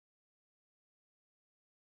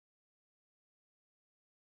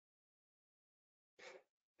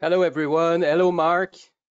Hello, everyone. Hello, Mark.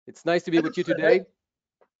 It's nice to be with you today.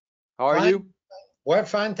 How are you? Fine. We're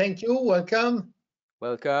fine, thank you. Welcome.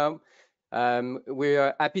 Welcome. We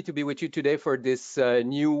are happy to be with you today for this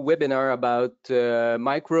new webinar about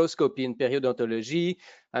microscopy in periodontology.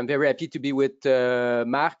 I'm very happy to be with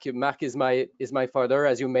Mark. Mark is my father,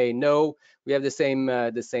 as you may know. We have the same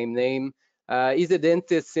name. He's a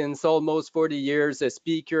dentist since almost 40 years, a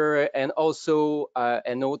speaker, and also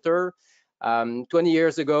an author. 20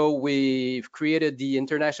 years ago, we've created the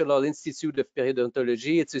International Institute of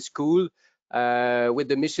Periodontology. It's a school with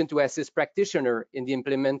the mission to assist practitioners in the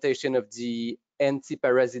implementation of the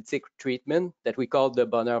anti-parasitic treatment that we call the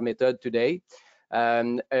Bonheur method today.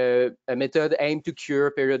 A method aimed to cure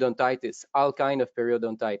periodontitis, all kinds of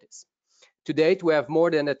periodontitis. To date, we have more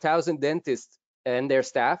than 1,000 dentists and their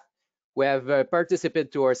staff who have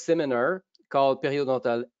participated to our seminar called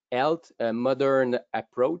Periodontal Health, a modern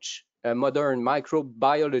approach, a modern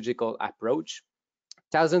microbiological approach.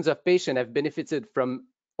 Thousands of patients have benefited from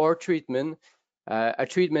our treatment, a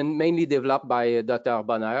treatment mainly developed by Dr.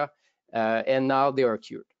 Bonheur, and now they are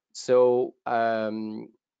cured. So the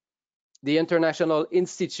International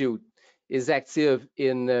Institute is active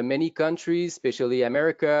in many countries, especially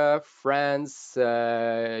America, France,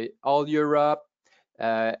 all Europe,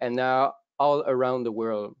 and now all around the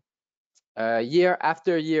world. Year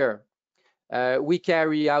after year, we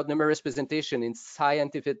carry out numerous presentations in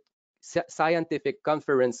scientific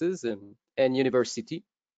conferences and university.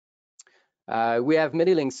 We have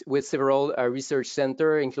many links with several research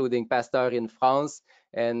centers, including Pasteur in France,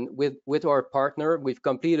 and with our partner, we've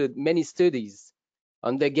completed many studies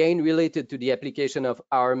on the gain related to the application of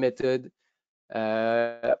our method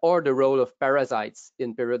or the role of parasites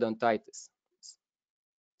in periodontitis.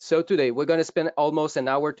 So today, we're going to spend almost an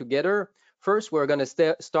hour together. First, we're going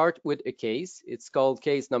to start with a case. It's called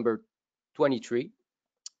case number 23.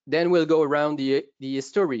 Then we'll go around the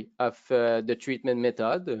history of the treatment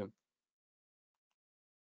method.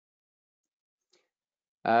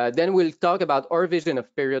 Then we'll talk about our vision of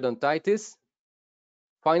periodontitis.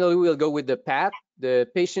 Finally, we'll go with the path, the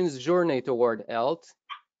patient's journey toward health,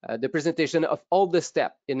 the presentation of all the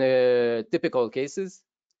steps in typical cases,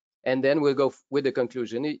 and then we'll go with the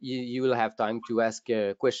conclusion. You will have time to ask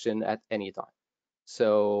a question at any time.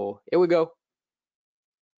 So here we go.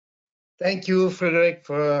 Thank you, Frederick,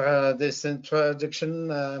 for this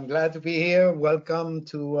introduction. I'm glad to be here. Welcome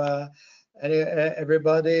to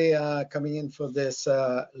everybody coming in for this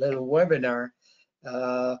little webinar.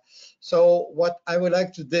 So what I would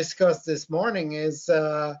like to discuss this morning is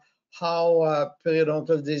how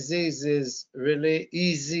periodontal disease is really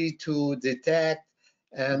easy to detect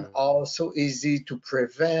and also easy to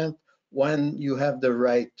prevent when you have the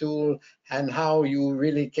right tool, and how you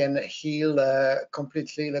really can heal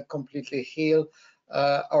completely heal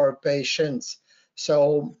our patients.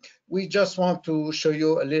 So we just want to show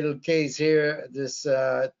you a little case here. This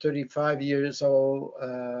 35 years old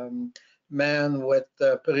man with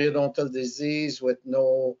periodontal disease with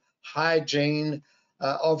no hygiene.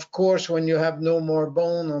 Of course, when you have no more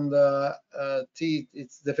bone on the teeth,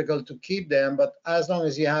 it's difficult to keep them. But as long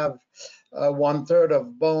as you have 1/3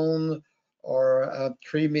 of bone or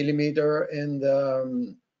 3 millimeter in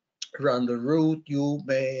the around the root, you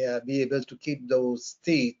may be able to keep those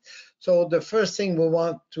teeth. So the first thing we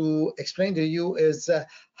want to explain to you is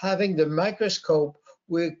having the microscope,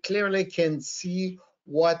 we clearly can see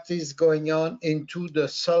what is going on into the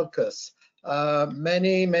sulcus.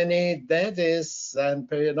 Many dentists and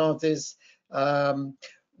periodontists,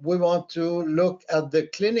 we want to look at the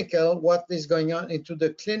clinical, what is going on into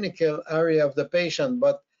the clinical area of the patient.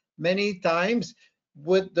 But many times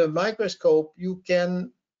with the microscope, you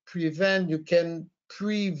can prevent, you can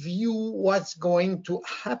preview what's going to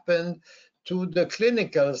happen to the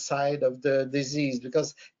clinical side of the disease,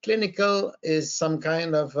 because clinical is some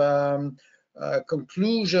kind of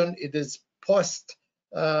conclusion. It is post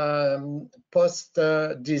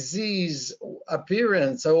disease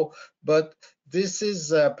appearance. So, but this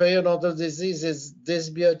is periodontal disease is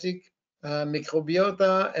dysbiotic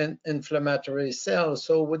microbiota and inflammatory cells.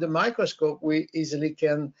 So with the microscope, we easily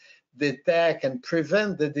can detect and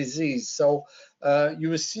prevent the disease. So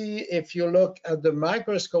you see, if you look at the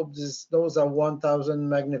microscope, those are 1000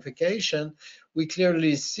 magnification, we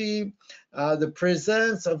clearly see the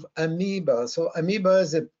presence of amoeba. So amoeba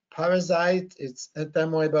is a parasite, it's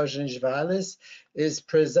Entamoeba gingivalis, is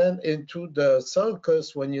present into the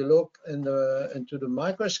sulcus when you look into the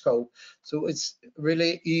microscope. So it's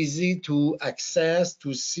really easy to access,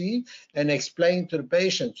 to see, and explain to the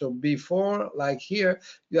patient. So before, like here,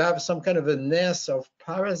 you have some kind of a nest of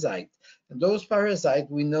parasite. And those parasites,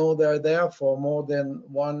 we know they're there for more than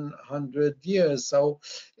 100 years, so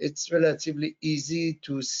it's relatively easy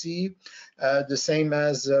to see, the same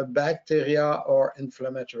as bacteria or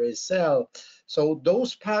inflammatory cell. So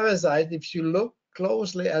those parasites, if you look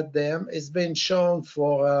closely at them, it's been shown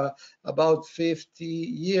for about 50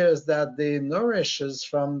 years that they nourishes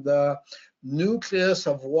from the nucleus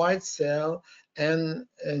of white cell and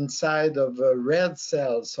inside of a red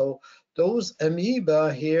cell. So those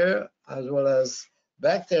amoeba here, as well as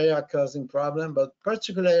bacteria causing problem, but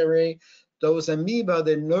particularly those amoeba,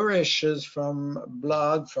 they nourishes from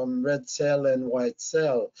blood, from red cell and white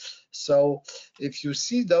cell. So if you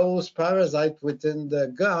see those parasites within the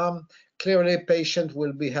gum, clearly patient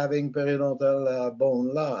will be having periodontal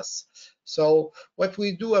bone loss. So what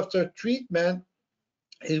we do after treatment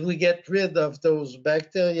is we get rid of those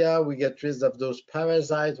bacteria, we get rid of those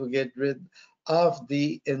parasites, we get rid of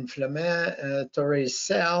the inflammatory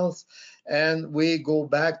cells, and we go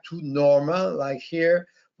back to normal. Like here,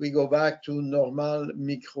 we go back to normal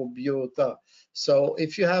microbiota. So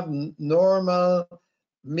if you have normal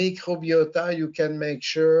microbiota, you can make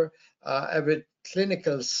sure every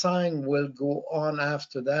clinical sign will go on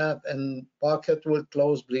after that, and pocket will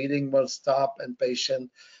close, bleeding will stop, and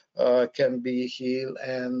patient can be healed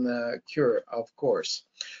and cured, of course.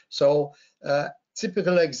 So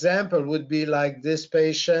typical example would be like this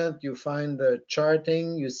patient. You find the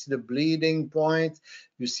charting, you see the bleeding point,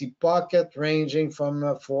 you see pocket ranging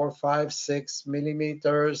from 4, 5, 6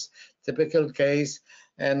 millimeters, typical case.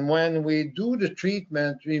 And when we do the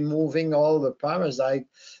treatment, removing all the parasite,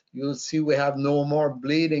 you'll see we have no more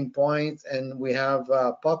bleeding points, and we have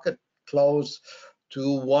pocket close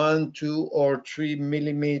to 1, 2, or 3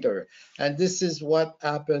 millimeter. And this is what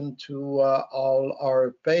happened to all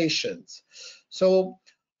our patients. So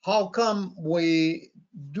how come we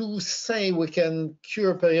do say we can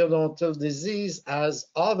cure periodontal disease, as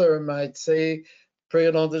other might say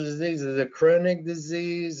periodontal disease is a chronic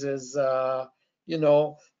disease, is you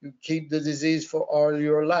know, you keep the disease for all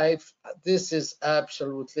your life? This is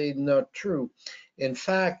absolutely not true. In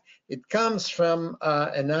fact, it comes from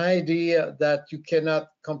an idea that you cannot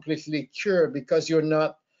completely cure because you're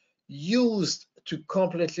not used to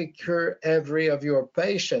completely cure every of your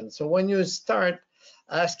patients. So when you start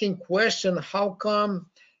asking question, how come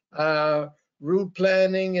root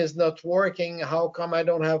planning is not working? How come I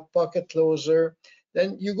don't have pocket closure?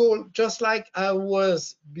 Then you go just like I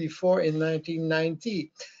was before in 1990.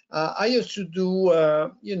 I used to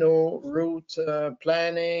do, you know, root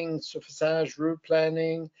planning, surfacage root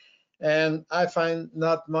planning, and I find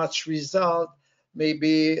not much result.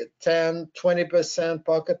 Maybe 10, 20%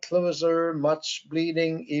 pocket closure, much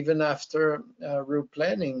bleeding even after root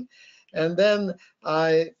planning. And then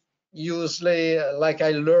I usually, like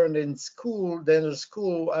I learned in school, dental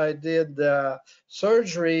school, I did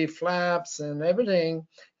surgery, flaps and everything,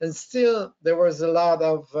 and still there was a lot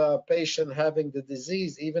of patient having the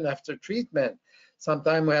disease even after treatment.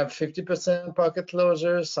 Sometimes we have 50% pocket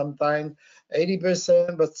closure, sometimes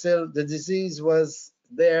 80%, but still the disease was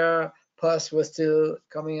there, pus was still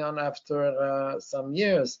coming on after some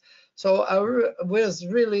years. So I was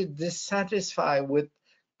really dissatisfied with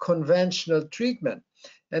conventional treatment.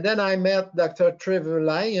 And then I met Dr. Trevor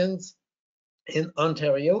Lyons in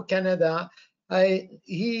Ontario, Canada.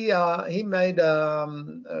 He made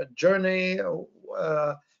a journey,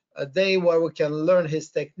 a day where we can learn his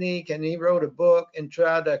technique, and he wrote a book,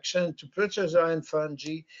 Introduction to Protozoan and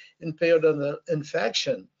Fungi in Periodontal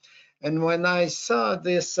Infection. And when I saw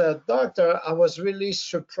this doctor, I was really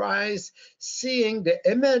surprised seeing the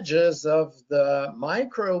images of the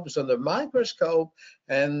microbes on the microscope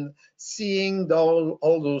and seeing all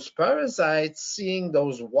those parasites, seeing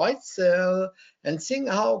those white cells, and seeing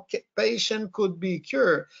how patient could be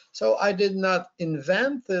cured. So I did not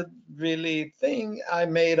invent the really thing. I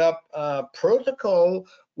made up a protocol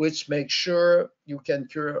which makes sure you can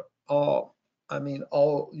cure all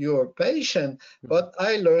your patient. But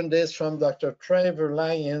I learned this from Dr. Trevor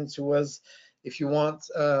Lyons, who was, if you want,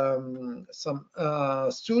 some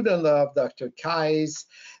student of Dr. Kai's.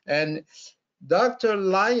 And Dr.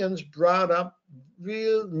 Lyons brought up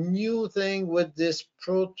real new thing with this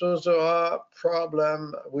protozoa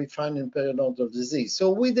problem we find in periodontal disease.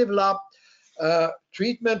 So we developed a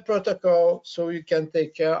treatment protocol so you can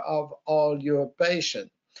take care of all your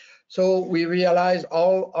patients. So we realized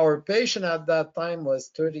all our patients at that time was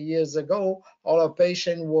 30 years ago, all our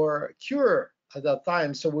patients were cured at that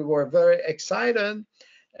time. So we were very excited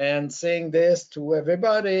and saying this to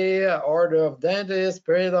everybody, order of dentists,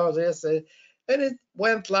 periodontists, and it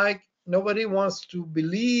went like nobody wants to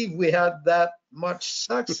believe we had that much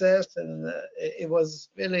success, and it was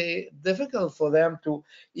really difficult for them to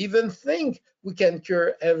even think we can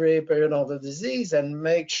cure every periodontal disease and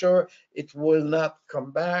make sure it will not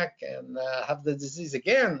come back and have the disease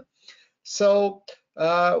again. So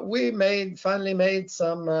we finally made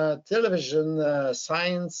some television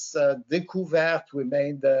science découverte. We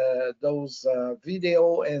made those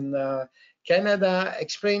video in Canada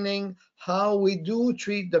explaining how we do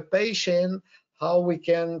treat the patient, how we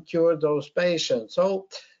can cure those patients. So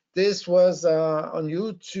this was on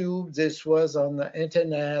YouTube, this was on the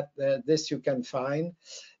internet, this you can find.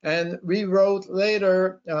 And we wrote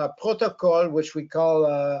later a protocol, which we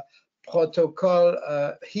call protocol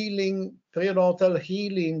healing, periodontal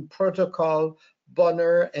healing protocol,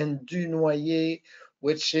 Bonner and Dunoyer,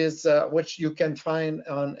 which you can find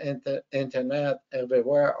on internet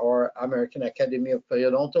everywhere, or American Academy of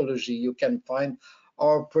Periodontology. You can find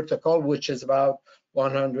our protocol, which is about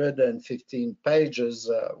 115 pages,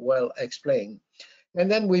 well explained. And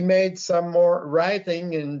then we made some more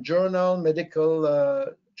writing in journal, medical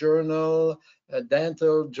journal,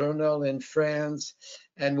 dental journal in France,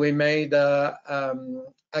 and we made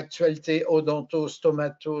Actualité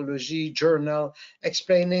Odontostomatologie journal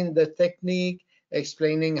explaining the technique,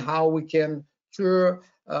 explaining how we can cure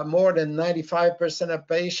more than 95% of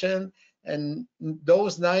patients, and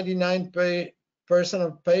those 99%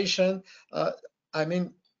 of patients, I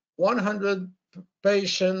mean 100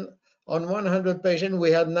 patients. On 100 patients,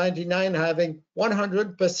 we had 99 having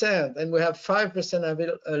 100%, and we have 5%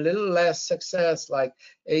 having a little less success, like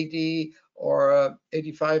 80 or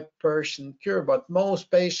 85% cure. But most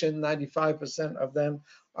patients, 95% of them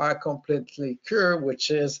are completely cured, which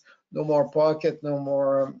is no more pocket, no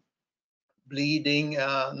more bleeding,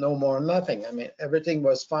 no more nothing. I mean, everything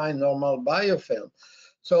was fine, normal biofilm.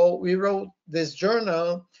 So we wrote this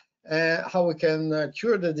journal, how we can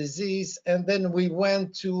cure the disease, and then we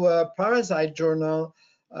went to a parasite journal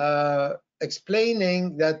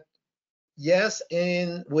explaining that yes,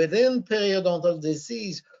 within periodontal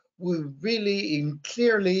disease, we really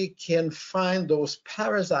clearly can find those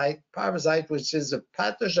parasite, which is a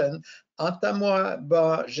pathogen,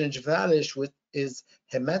 Entamoeba gingivalis, which is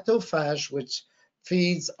hematophage, which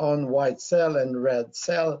feeds on white cell and red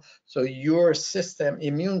cell. So your system,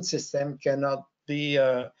 immune system, cannot be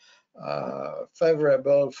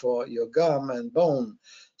favorable for your gum and bone.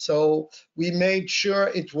 So we made sure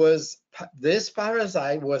it was this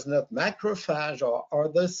parasite was not macrophage or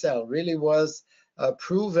other cell, really was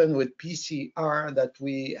proven with PCR that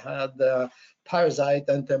we had the parasite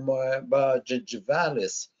Entamoeba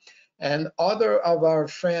gingivalis. And other of our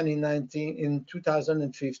friends in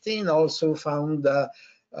 2015 also found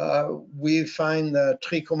we find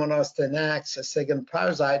Trichomonas tenax, a second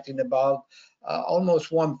parasite, in about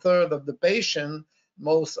almost 1/3 of the patient,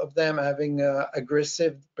 most of them having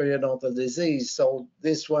aggressive periodontal disease. So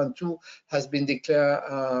this one too has been declared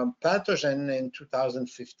pathogen in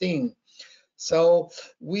 2015. So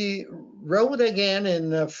we wrote again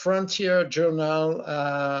in a Frontier journal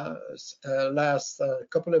last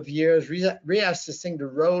couple of years, reassessing the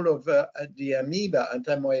role of the amoeba,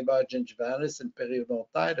 Entamoeba gingivalis, and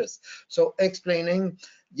periodontitis. So explaining,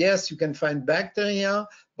 yes, you can find bacteria,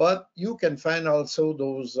 but you can find also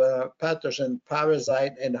those pathogen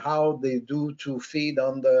parasite and how they do to feed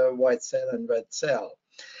on the white cell and red cell.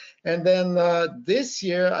 And then this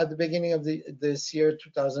year, at the beginning of this year,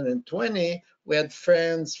 2020, we had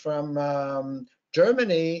friends from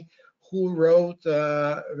Germany who wrote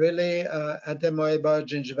really Entamoeba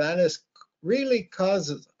gingivalis really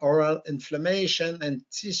causes oral inflammation and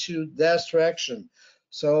tissue destruction.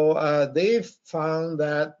 So they found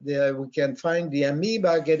that we can find the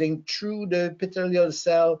amoeba getting through the epithelial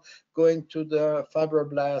cell, going to the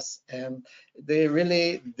fibroblasts, and they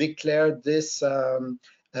really declared this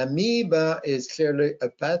amoeba is clearly a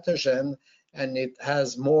pathogen, and it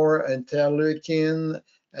has more interleukin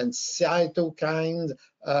and cytokines,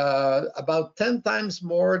 about 10 times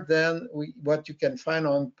more than what you can find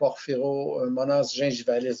on Porphyromonas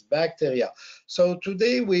gingivalis bacteria. So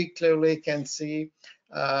today we clearly can see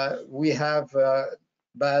we have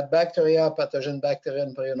bad bacteria, pathogen bacteria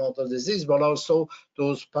in periodontal disease, but also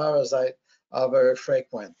those parasites are very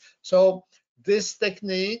frequent. So this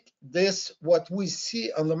technique, what we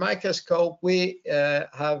see on the microscope, we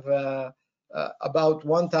have about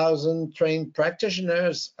 1,000 trained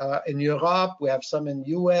practitioners in Europe. We have some in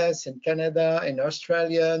US, in Canada, in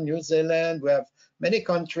Australia, New Zealand. We have many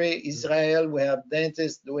countries, Israel. We have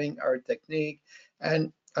dentists doing our technique.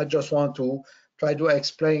 And I just want to try to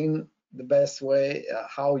explain the best way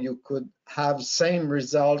how you could have same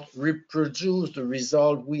result, reproduce the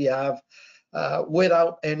result we have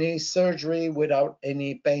without any surgery, without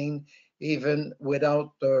any pain, even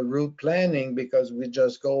without root planning, because we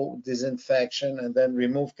just go disinfection and then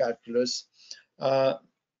remove calculus,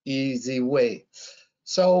 easy way.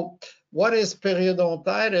 So what is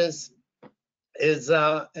periodontitis is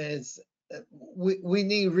we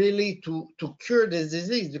need really to cure this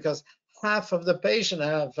disease, because half of the patient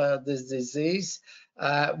have this disease.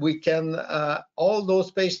 We can all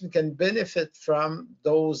those patients can benefit from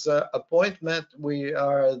those appointments we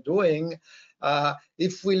are doing.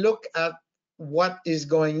 If we look at what is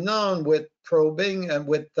going on with probing and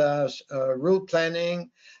with root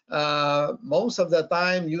planning, most of the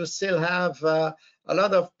time you still have a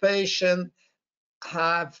lot of patients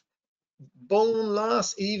have bone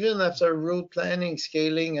loss even after root planning,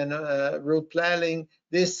 scaling, and root planning.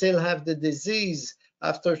 They still have the disease.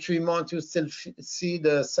 After 3 months, you still see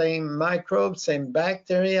the same microbes, same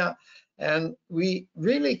bacteria. And we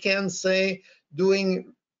really can say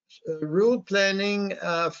doing root planning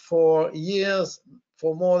for years,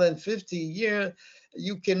 for more than 50 years,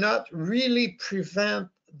 you cannot really prevent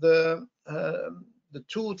the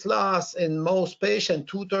tooth loss in most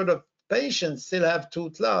patients. 2/3 of patients still have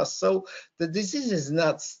tooth loss. So the disease is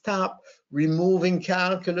not stop removing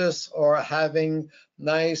calculus or having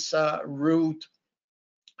nice root,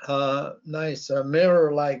 nice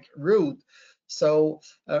mirror-like root. So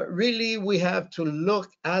really we have to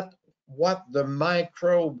look at what the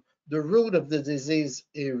microbe, the root of the disease,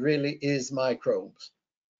 it really is microbes.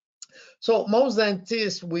 So most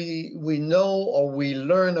dentists, we know or we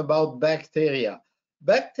learn about bacteria.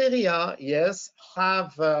 Bacteria, yes,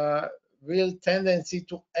 have a real tendency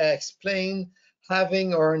to explain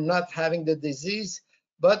having or not having the disease,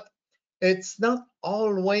 but it's not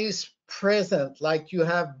always present. Like you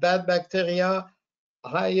have bad bacteria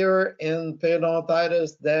higher in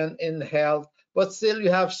periodontitis than in health, but still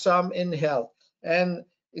you have some in health. And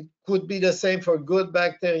it could be the same for good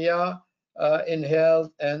bacteria in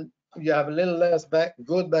health, and you have a little less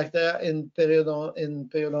good bacteria in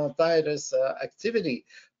periodontitis activity.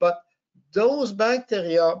 But those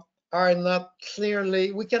bacteria are not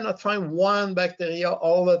clearly, we cannot find one bacteria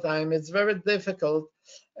all the time. It's very difficult.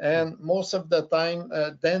 And most of the time,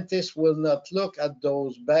 dentists will not look at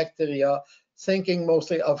those bacteria, thinking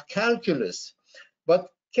mostly of calculus.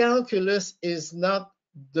 But calculus is not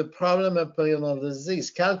the problem of periodontal disease.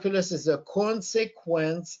 Calculus is a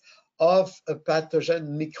consequence of a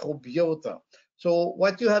pathogen microbiota. So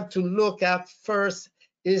what you have to look at first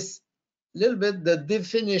is a little bit the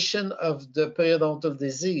definition of the periodontal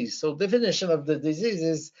disease. So definition of the disease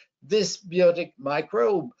is dysbiotic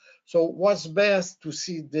microbe. So what's best to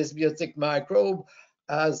see dysbiotic microbe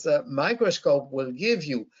as a microscope will give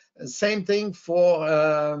you. Same thing for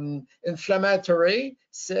inflammatory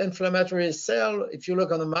cell. If you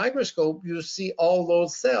look on a microscope, you see all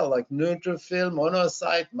those cells like neutrophil,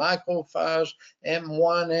 monocyte, macrophage,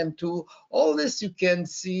 M1, M2. All this you can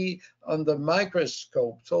see on the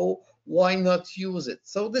microscope. So why not use it?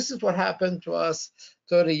 So this is what happened to us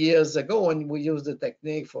 30 years ago, and we used the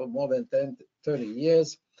technique for more than 30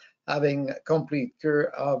 years, having complete cure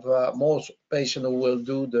of most patients who will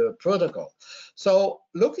do the protocol. So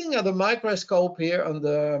looking at the microscope here on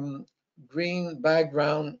the green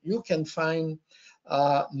background, you can find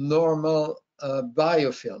normal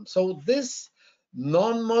biofilm. So this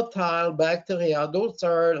non-motile bacteria, those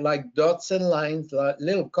are like dots and lines, like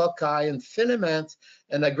little cocci and filaments,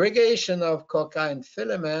 an aggregation of cocci and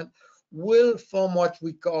filament will form what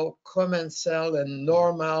we call commensal and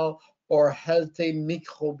normal or healthy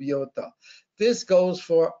microbiota. This goes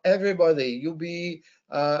for everybody. You be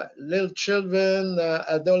little children,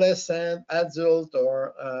 adolescent, adult,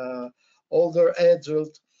 or older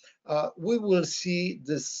adult. We will see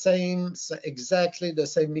the same, exactly the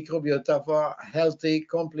same microbiota for healthy,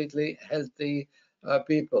 completely healthy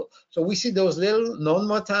people. So we see those little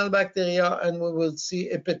non-motile bacteria, and we will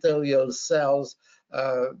see epithelial cells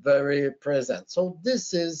very present. So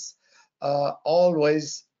this is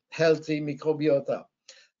always healthy microbiota.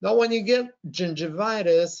 Now, when you get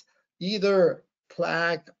gingivitis, either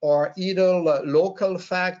plaque or either local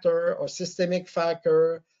factor or systemic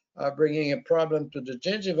factor bringing a problem to the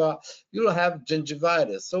gingiva, you'll have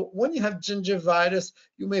gingivitis. So when you have gingivitis,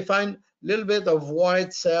 you may find a little bit of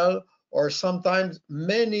white cell or sometimes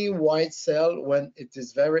many white cell when it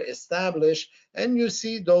is very established, and you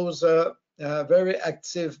see those very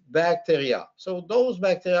active bacteria. So those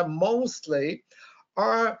bacteria mostly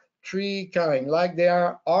are three kinds, like they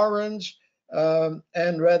are orange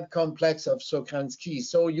and red complex of Sokransky.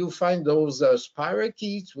 So you find those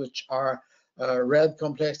spirochetes, which are red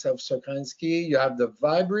complex of Sokransky. You have the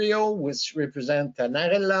Vibrio, which represent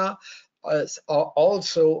Tanarella, are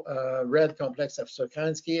also red complex of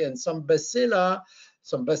Sokransky, and some bacilla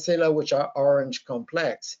which are orange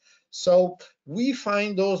complex. So we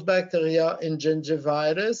find those bacteria in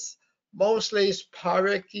gingivitis. Mostly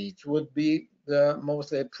spirochete would be the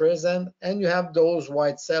mostly present, and you have those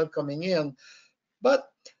white cells coming in. But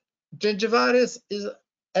gingivitis is,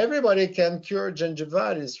 everybody can cure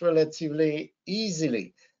gingivitis relatively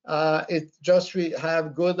easily. It just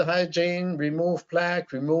have good hygiene, remove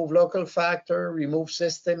plaque, remove local factor, remove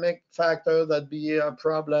systemic factor that be a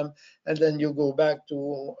problem, and then you go back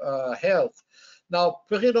to health. Now,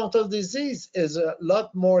 periodontal disease is a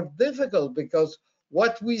lot more difficult because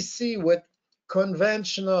what we see with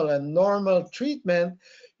conventional and normal treatment,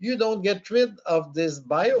 you don't get rid of this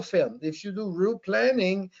biofilm. If you do root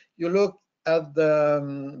planning, you look at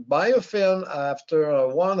the biofilm after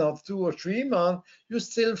 1 or 2 or 3 months, you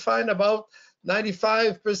still find about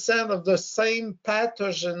 95% of the same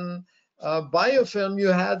pathogen biofilm you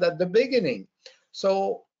had at the beginning.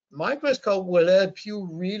 So microscope will help you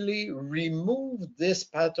really remove this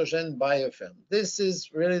pathogen biofilm. This is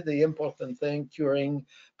really the important thing curing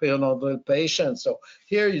periodontal patients. So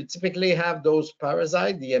here you typically have those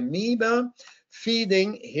parasites, the amoeba,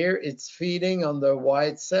 feeding. Here it's feeding on the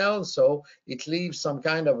white cell, so it leaves some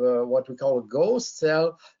kind of a, what we call a ghost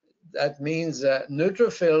cell. That means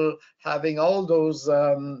neutrophil having all those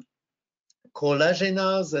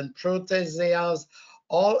collagenase and proteases,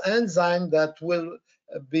 all enzymes that will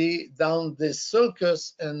be down this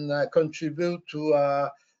sulcus and contribute to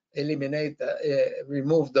eliminate,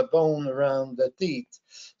 remove the bone around the teeth.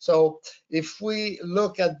 So if we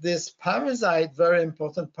look at this parasite, very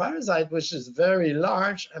important parasite, which is very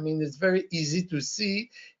large, I mean, it's very easy to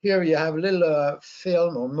see. Here you have a little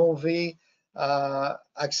film or movie,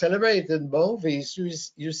 accelerated movies.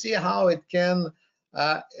 You see how it can,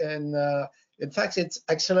 in fact, it's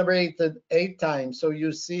accelerated 8 times. So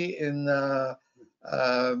you see in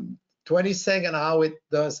 20 seconds how it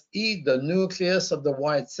does eat the nucleus of the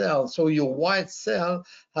white cell. So your white cell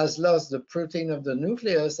has lost the protein of the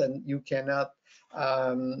nucleus, and you cannot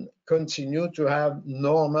continue to have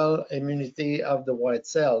normal immunity of the white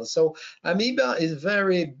cells. So amoeba is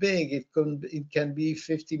very big. It can be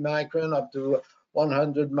 50 micron up to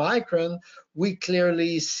 100 micron. We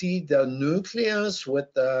clearly see the nucleus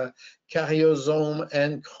with the karyosome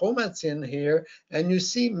and chromatin here, and you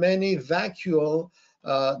see many vacuole.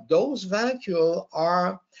 Those vacuole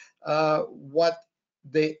are what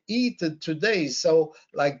they eat today. So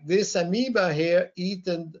like this amoeba here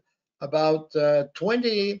eaten about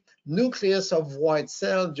 20 nucleus of white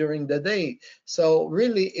cell during the day. So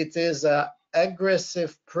really it is an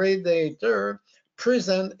aggressive predator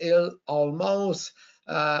present in almost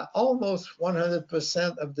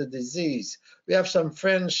 100% of the disease. We have some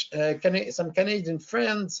some Canadian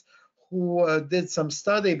friends who did some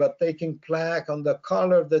study about taking plaque on the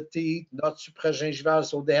color of the teeth, not supragingival,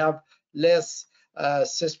 so they have less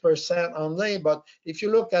 6% only. But if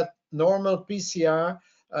you look at normal PCR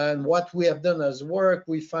and what we have done as work,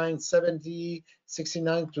 we find 70,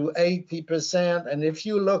 69 to 80%. And if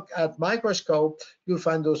you look at microscope, you'll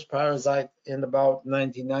find those parasites in about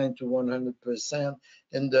 99 to 100%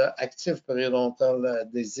 in the active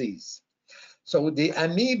periodontal disease. So the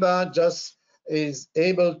amoeba just is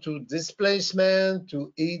able to displacement,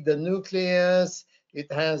 to eat the nucleus. It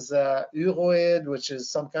has uroid, which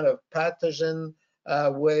is some kind of pathogen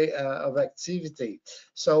way of activity.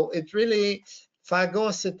 So it really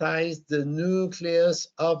phagocytizes the nucleus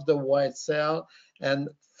of the white cell, and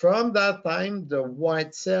from that time the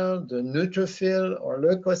white cell, the neutrophil or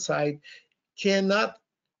leukocyte, cannot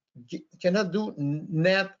do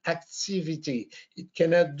net activity. It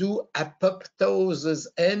cannot do apoptosis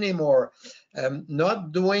anymore.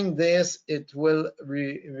 Not doing this, it will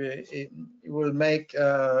make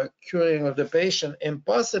curing of the patient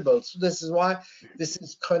impossible. So this is why this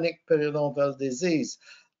is chronic periodontal disease,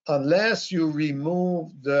 unless you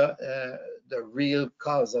remove the real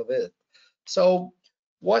cause of it. So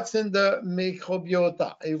what's in the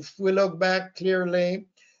microbiota? If we look back clearly,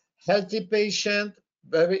 healthy patient,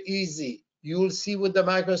 very easy. You'll see with the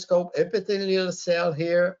microscope epithelial cell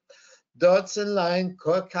here, dots and lines,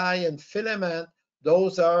 cocci and filament.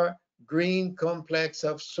 Those are green complex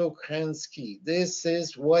of Sokransky. This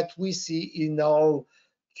is what we see in all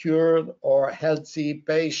cured or healthy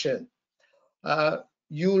patient.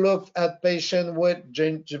 You look at patient with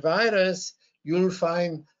gingivitis, you'll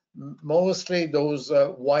find mostly those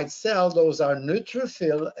white cells. Those are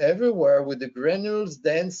neutrophil everywhere with the granules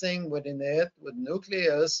dancing within it with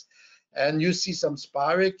nucleus. And you see some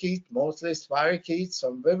spirochete, mostly spirochete,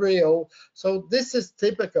 some vibrio. So this is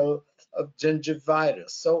typical of gingivitis.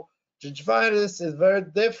 So Gingivitis is very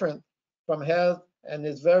different from health and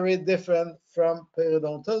is very different from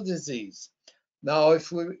periodontal disease. Now,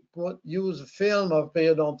 if we use a film of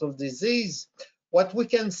periodontal disease, what we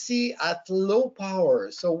can see at low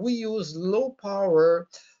power, so we use low power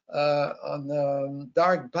on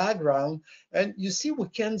dark background, and you see we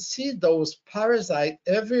can see those parasites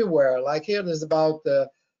everywhere. Like here, there's about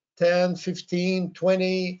 10, 15,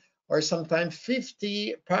 20, or sometimes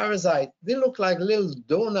 50 parasites. They look like little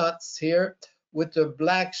donuts here with the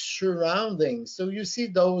black surrounding. So you see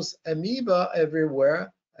those amoeba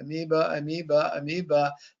everywhere. Amoeba, amoeba,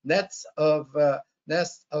 amoeba, nests of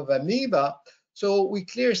amoeba. So we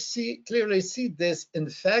clearly see this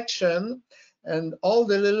infection, and all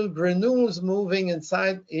the little granules moving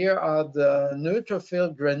inside here are the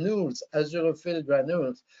neutrophil granules, azurophil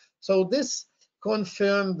granules. So this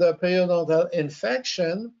confirmed the periodontal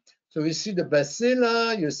infection. So you see the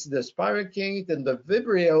bacilla, you see the spirochete, and the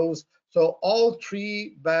vibrios. So all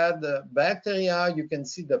three bad bacteria. You can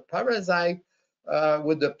see the parasite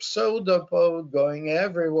with the pseudopod going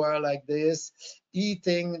everywhere like this,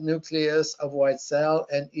 eating nucleus of white cell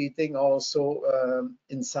and eating also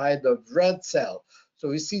inside of red cell. So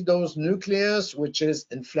we see those nucleus, which is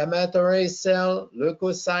inflammatory cell,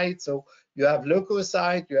 leukocyte. So you have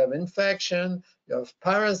leukocyte, you have infection, you have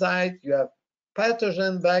parasite, you have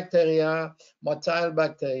pathogen bacteria, motile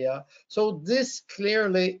bacteria. So this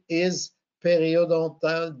clearly is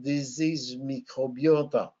periodontal disease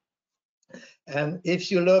microbiota. And if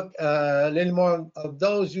you look a little more of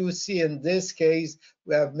those, you see in this case,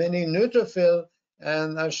 we have many neutrophil,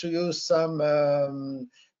 and I'll show you some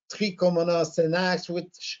Trichomonas tenax,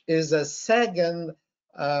 which is a second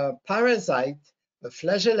parasite, a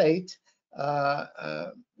flagellate.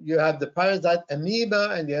 You have the parasite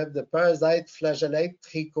amoeba and you have the parasite flagellate,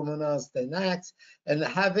 Trichomonas tenax, and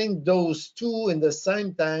having those two in the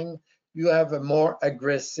same time, you have a more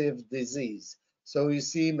aggressive disease. So you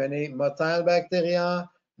see many motile bacteria,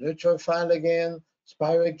 neutrophil again,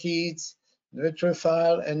 spirochetes,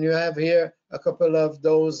 neutrophil, and you have here a couple of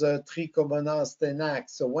those Trichomonas tenax.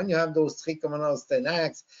 So when you have those Trichomonas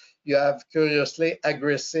tenax, you have curiously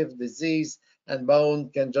aggressive disease, and bone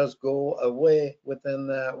can just go away within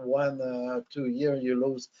 1 2 years. You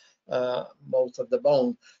lose most of the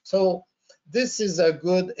bone. So this is a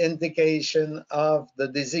good indication of the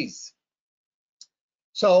disease.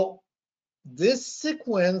 So this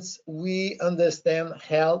sequence, we understand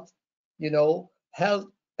health, health,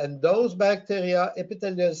 and those bacteria,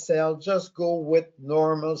 epithelial cells, just go with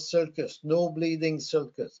normal sulcus, no bleeding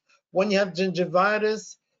sulcus. When you have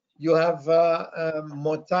gingivitis, you have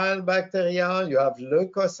motile bacteria, you have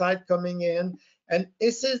leukocyte coming in, and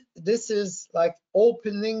this is like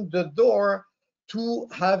opening the door to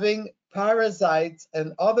having parasites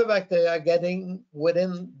and other bacteria getting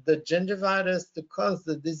within the gingivitis to cause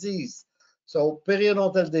the disease. So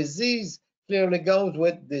periodontal disease clearly goes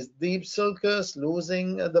with this deep sulcus,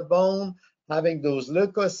 losing the bone, having those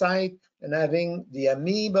leukocytes, and having the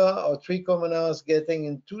amoeba or trichomonas getting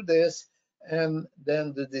into this, and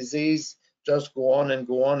then the disease just go on and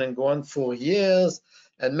go on and go on for years.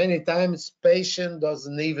 And many times patient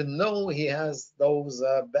doesn't even know he has those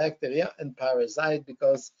bacteria and parasite,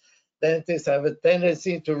 because dentists have a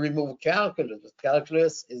tendency to remove calculus.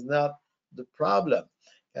 Calculus is not the problem.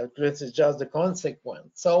 Calculus is just the consequence.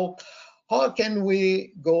 So how can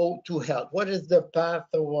we go to health? What is the path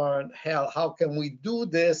toward health? How can we do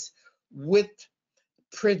this with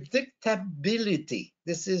predictability?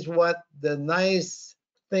 This is what the nice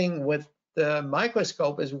thing with the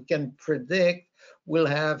microscope is, we can predict we'll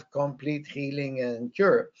have complete healing and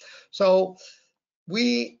cure. So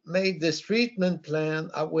we made this treatment plan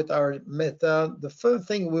with our method. The first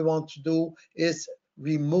thing we want to do is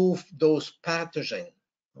remove those pathogens.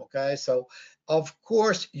 Okay, so of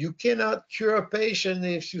course you cannot cure a patient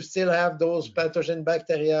if you still have those pathogen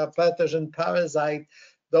bacteria, pathogen parasite,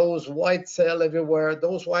 those white cell everywhere,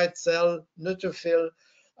 those white cell neutrophil,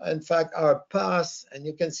 in fact, are pus, and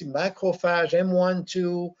you can see macrophage M1,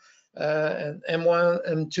 2, and M1,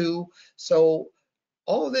 M2. So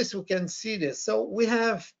all this, we can see this. So we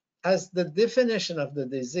have, as the definition of the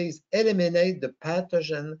disease, eliminate the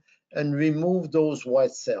pathogen and remove those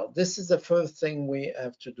white cells. This is the first thing we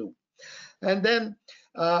have to do. And then,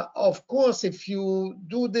 of course, if you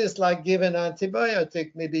do this like give an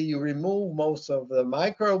antibiotic, maybe you remove most of the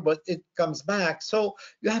microbe, but it comes back. So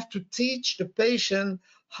you have to teach the patient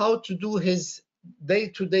how to do his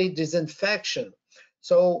day-to-day disinfection.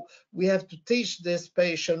 So we have to teach this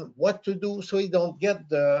patient what to do so he don't get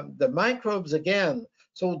the microbes again.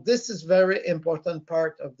 So this is very important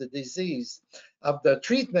part of the disease, of the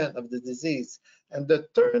treatment of the disease. And the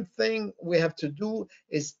third thing we have to do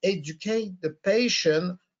is educate the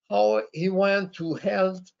patient how he went to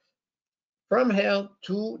health, from health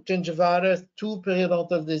to gingivitis to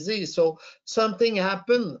periodontal disease. So something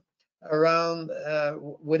happened around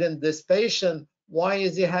within this patient. Why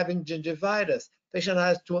is he having gingivitis? Patient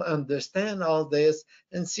has to understand all this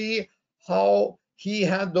and see how he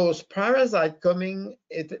had those parasites coming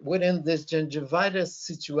within this gingivitis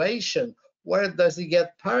situation. Where does he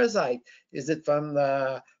get parasite? Is it from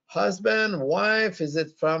the husband, wife? Is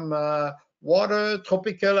it from water,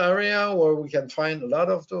 tropical area where we can find a lot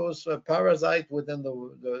of those parasites within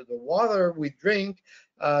the water we drink,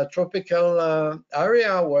 tropical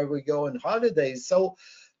area where we go on holidays. So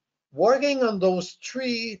working on those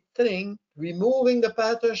three things, removing the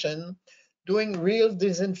pathogen, doing real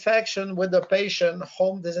disinfection with the patient,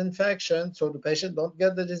 home disinfection, so the patient don't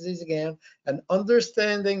get the disease again, and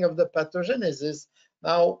understanding of the pathogenesis,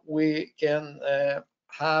 now we can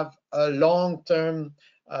have a long-term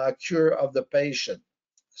cure of the patient.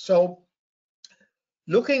 So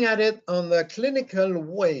looking at it on the clinical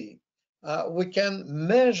way, we can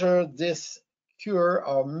measure this cure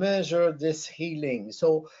or measure this healing.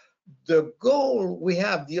 So the goal we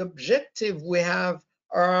have, the objective we have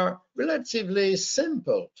are relatively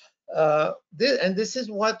simple. And this is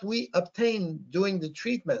what we obtain during the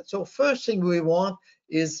treatment. So first thing we want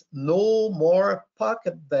is no more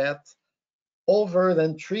pocket depth over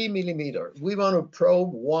than 3 millimeters. We want to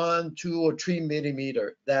probe 1, 2, or 3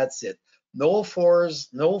 millimeters. That's it. No 4s,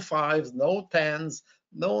 no 5s, no 10s,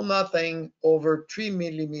 no nothing over 3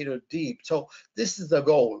 millimeters deep. So this is the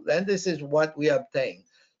goal, and this is what we obtain.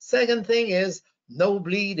 Second thing is no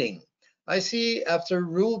bleeding. I see after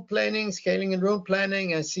root planing, scaling and root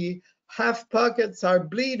planing, I see half pockets are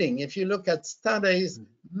bleeding. If you look at studies,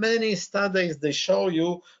 many studies, they show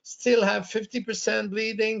you still have 50%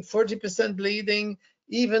 bleeding, 40% bleeding,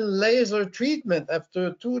 even laser treatment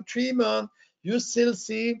after 2-3 months, you still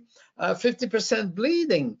see 50%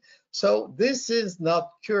 bleeding. So this is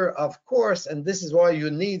not cure, of course, and this is why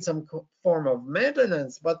you need some form of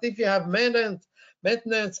maintenance. But if you have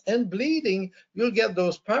maintenance and bleeding, you'll get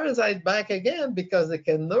those parasites back again because they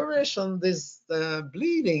can nourish on this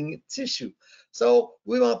bleeding tissue. So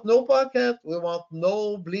we want no pocket, we want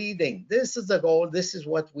no bleeding. This is the goal, this is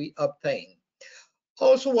what we obtain.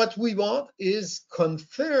 Also, what we want is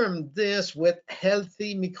confirm this with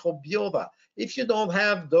healthy microbiota. If you don't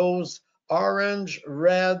have those orange,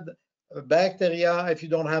 red bacteria, if you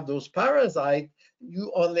don't have those parasites,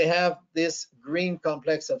 you only have this green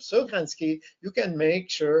complex of Sokransky, you can make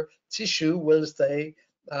sure tissue will stay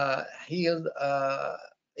healed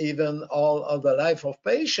even all of the life of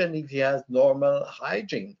patient if he has normal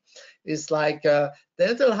hygiene. It's like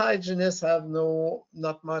dental hygienists have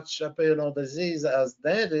not much periodontal disease, as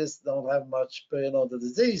dentists don't have much periodontal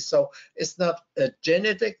disease. So it's not a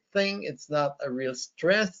genetic thing, it's not a real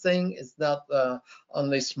stress thing, it's not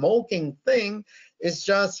only smoking thing, it's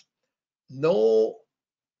just no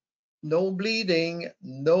bleeding,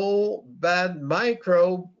 no bad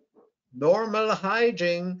microbe, normal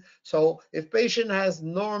hygiene. So if patient has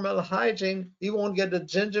normal hygiene, he won't get the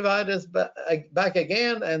gingivitis back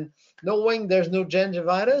again, and knowing there's no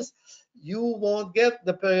gingivitis, you won't get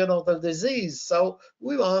the periodontal disease. So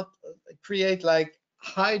we want to create like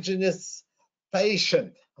hygienist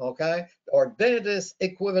patient, okay, or dentist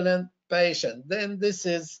equivalent patient. Then this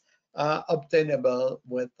is obtainable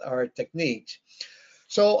with our technique.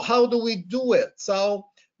 So how do we do it? So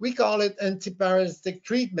we call it antiparasitic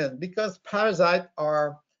treatment because parasite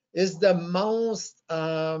is the most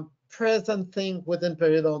present thing within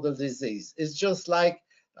periodontal disease. It's just like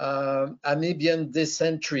amoebian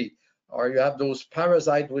dysentery, or you have those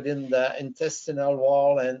parasites within the intestinal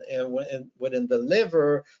wall and within the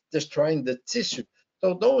liver destroying the tissue.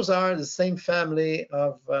 So those are the same family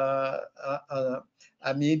of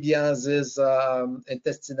amoebiasis,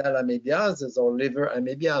 intestinal amoebiasis or liver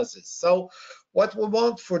amoebiasis. So what we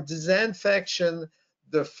want for disinfection,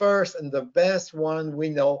 the first and the best one we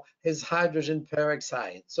know is hydrogen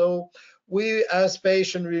peroxide. So we, as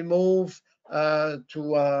patient, remove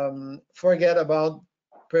to forget about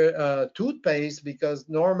toothpaste, because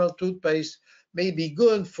normal toothpaste may be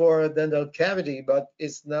good for dental cavity, but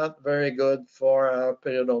it's not very good for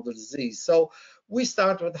periodontal disease. So we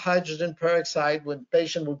start with hydrogen peroxide. When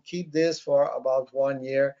patient will keep this for about 1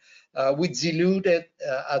 year, we dilute it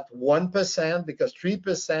at 1% because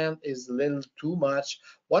 3% is a little too much.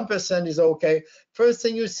 1% is okay. First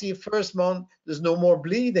thing you see, first month, there's no more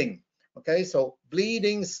bleeding. Okay, so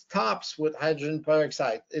bleeding stops with hydrogen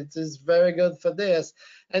peroxide. It is very good for this.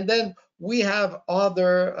 And then we have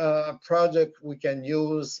other projects we can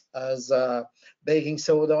use as baking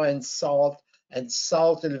soda and salt. And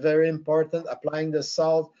salt is very important. Applying the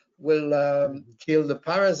salt will kill the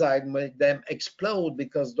parasite, make them explode,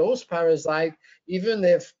 because those parasites, even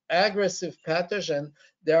if aggressive pathogen,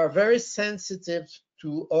 they are very sensitive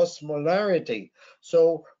to osmolarity.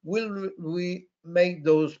 So we make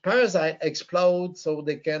those parasites explode so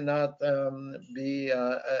they cannot be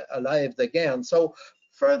alive again. So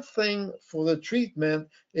first thing for the treatment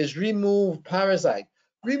is remove parasite.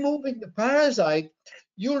 Removing the parasite,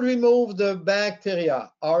 you'll remove the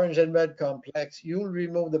bacteria, orange and red complex, you'll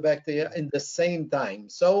remove the bacteria in the same time.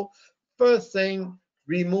 So first thing,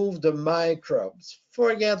 remove the microbes.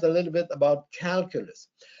 Forget a little bit about calculus.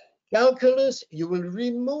 Calculus, you will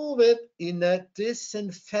remove it in a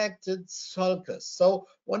disinfected sulcus. So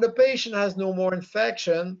when the patient has no more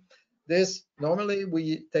infection, this normally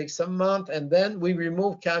we take some month and then we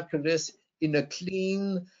remove calculus in a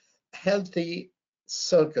clean, healthy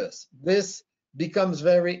sulcus. This becomes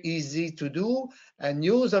very easy to do, and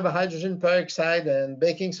use of hydrogen peroxide and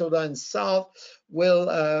baking soda and salt will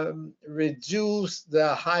reduce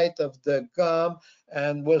the height of the gum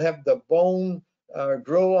and will have the bone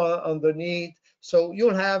grow underneath. So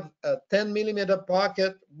you'll have a 10 millimeter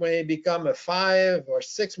pocket may become a 5 or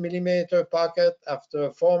 6 millimeter pocket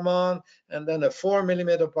after 4 months, and then a 4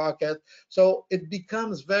 millimeter pocket. So it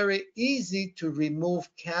becomes very easy to remove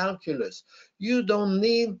calculus. You don't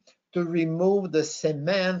need to remove the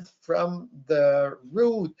cement from the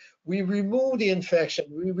root. We remove the infection,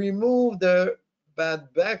 we remove the bad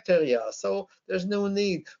bacteria, so there's no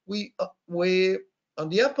need. We on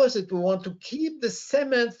the opposite, we want to keep the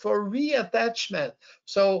cement for reattachment.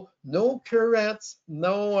 So no currents,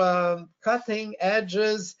 no cutting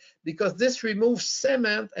edges, because this removes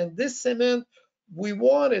cement, and this cement, we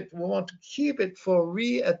want to keep it for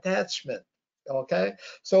reattachment. Okay,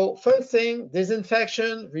 so first thing,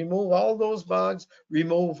 disinfection, remove all those bugs,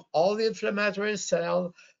 remove all the inflammatory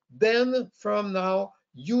cell. Then from now,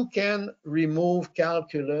 you can remove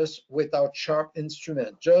calculus without sharp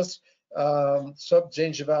instrument, just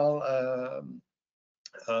subgingival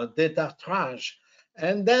détartrage.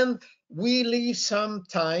 And then we leave some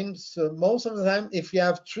time. So most of the time, if you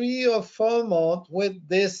have 3 or 4 months with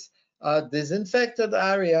this disinfected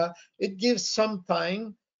area, it gives some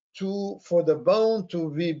time for the bone to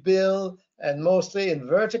rebuild, and mostly in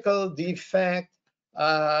vertical defect,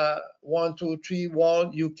 1, 2, 3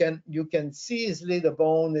 wall, you can see easily the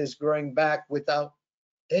bone is growing back without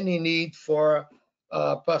any need for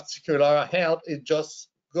particular help. It just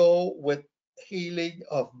go with healing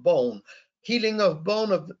of bone. Healing of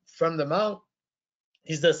bone from the mouth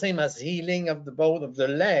is the same as healing of the bone of the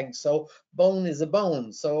leg. So bone is a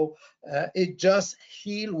bone. So it just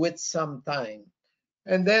heal with some time.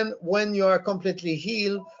 And then when you are completely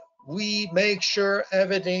healed, we make sure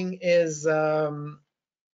everything is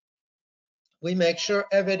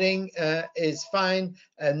is fine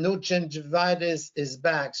and no gingivitis is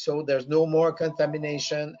back. So there's no more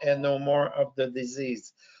contamination and no more of the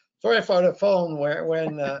disease. Sorry for the phone we're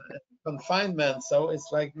in confinement, so it's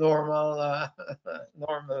like normal,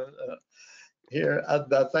 normal here at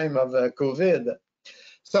that time of COVID.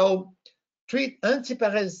 So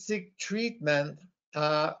antiparasitic treatment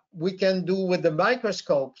we can do with the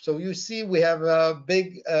microscope. So you see we have a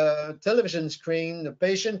big television screen. The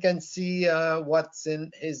patient can see what's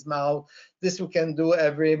in his mouth. This we can do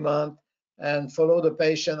every month and follow the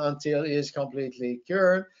patient until he is completely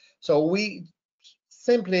cured. So we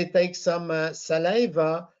simply take some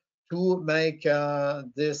saliva to make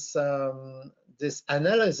this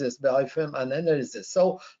analysis, biofilm analysis.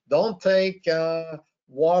 So don't take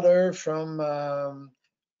water from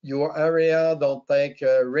your area, don't take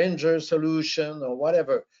a Ranger solution or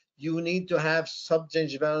whatever. You need to have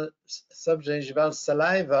subgingival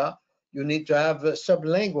saliva. You need to have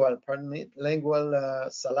sublingual, lingual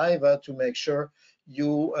saliva to make sure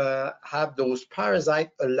you have those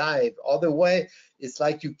parasites alive. Other way, it's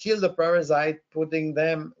like you kill the parasite, putting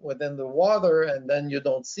them within the water, and then you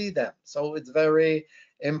don't see them. So it's very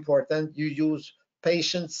important you use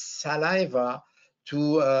patient saliva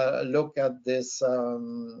to look at this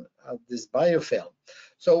biofilm.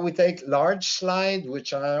 So we take large slide,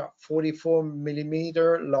 which are 44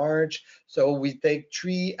 millimeter large. So we take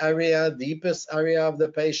 3 area, deepest area of the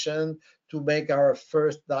patient to make our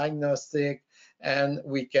first diagnostic, and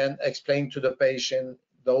we can explain to the patient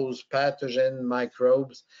those pathogen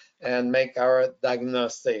microbes and make our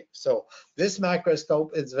diagnostic. So this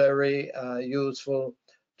microscope is very useful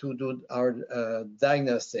to do our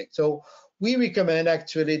diagnostic. So we recommend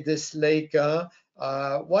actually this Leica.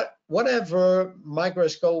 Whatever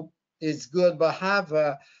microscope is good, but have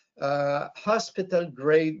a hospital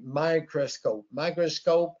grade microscope.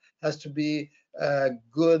 Microscope has to be a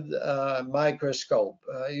good microscope.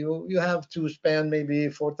 You have to spend maybe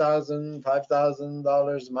 $4,000,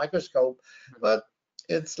 $5,000 microscope, but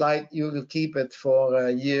it's like you will keep it for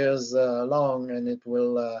years long, and it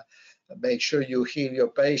will make sure you heal your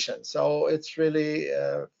patient. So it's really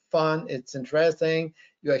fun. It's interesting.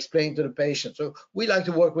 You explain to the patient. So we like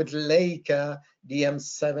to work with Leica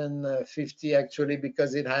DM750 actually,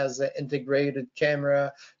 because it has an integrated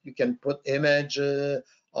camera. You can put image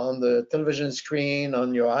on the television screen,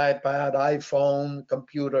 on your iPad, iPhone,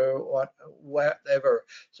 computer, whatever.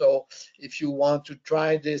 So if you want to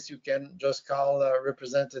try this, you can just call a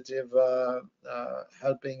representative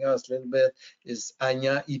helping us a little bit is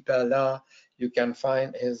Anya Ipala. You can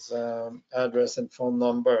find his address and phone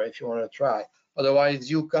number if you want to try. Otherwise,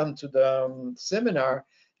 you come to the seminar,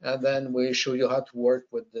 and then we show you how to work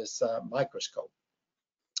with this microscope.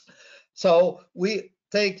 So we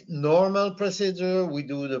take normal procedure. We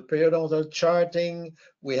do the periodontal charting.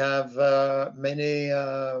 We have many,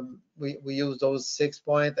 we use those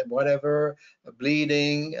 6-point and whatever,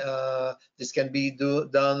 bleeding. This can be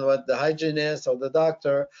done with the hygienist or the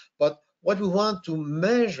doctor. But what we want to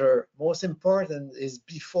measure, most important, is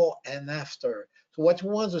before and after. So what we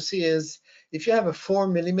want to see is if you have a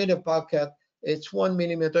 4-millimeter pocket, it's 1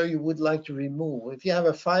 millimeter you would like to remove. If you have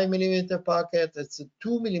a 5-millimeter pocket, it's a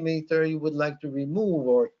 2 millimeter you would like to remove,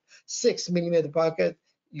 or 6-millimeter pocket,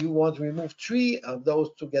 you want to remove 3 of those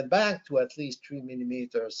to get back to at least 3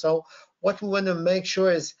 millimeters. So what we want to make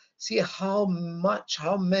sure is see how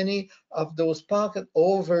many of those pockets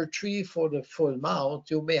over 3 for the full mouth.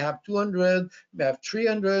 You may have 200, you may have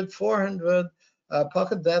 300, 400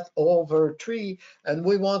 pocket depth over 3, and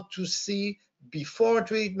we want to see before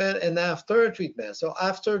treatment and after treatment. So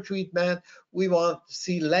after treatment, we want to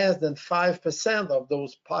see less than 5% of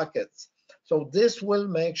those pockets. So this will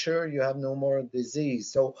make sure you have no more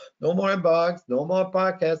disease. So no more bugs, no more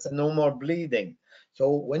pockets, and no more bleeding.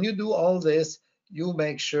 So when you do all this, you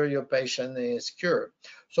make sure your patient is cured.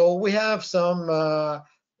 So we have some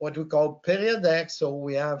what we call periodex. So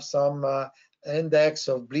we have some index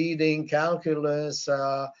of bleeding, calculus,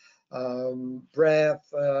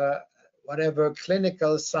 breath, whatever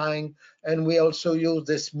clinical sign, and we also use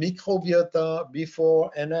this microbiota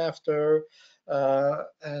before and after,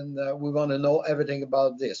 and we want to know everything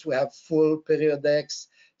about this. We have full periodex,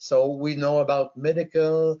 so we know about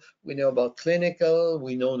medical, we know about clinical,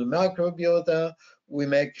 we know the microbiota, we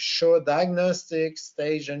make sure diagnostics,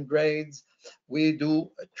 stage and grades, we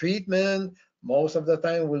do treatment. Most of the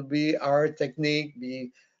time will be our technique,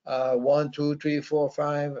 be 1, 2, 3, 4,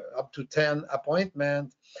 5, up to 10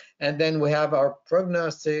 appointments. And then we have our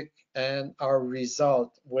prognostic and our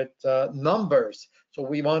result with numbers. So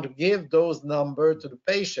we want to give those numbers to the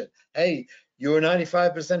patient. Hey, you're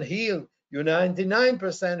 95% healed. You're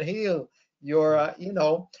 99% healed. You're, you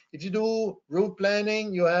know, if you do root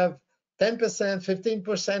planning, you have 10%,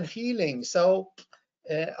 15% healing. So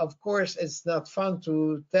of course, it's not fun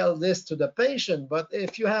to tell this to the patient, but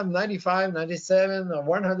if you have 95, 97, or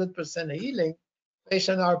 100% healing,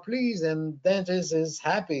 patient are pleased, and dentist is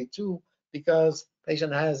happy too, because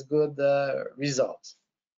patient has good results.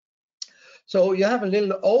 So you have a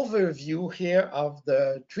little overview here of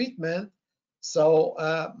the treatment. So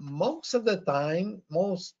most of the time,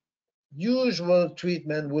 most usual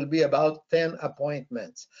treatment will be about 10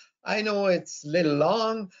 appointments. I know it's a little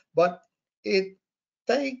long, but it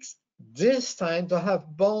takes this time to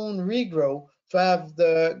have bone regrow, to have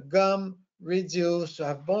the gum reduced, to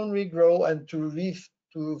have bone regrow, and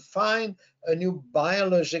to find a new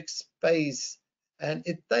biologic space. And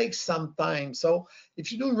it takes some time. So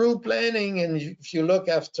if you do root planning and if you look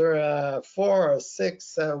after 4 or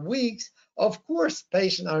 6 weeks, of course,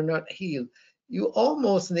 patients are not healed. You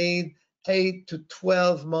almost need 8 to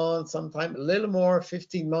 12 months, sometimes a little more,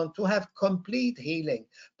 15 months to have complete healing.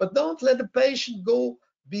 But don't let the patient go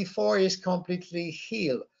before he's completely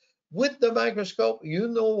healed. With the microscope, you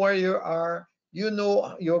know where you are, you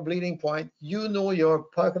know your bleeding point, you know your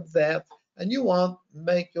pocket depth, and you want to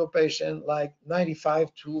make your patient like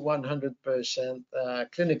 95 to 100%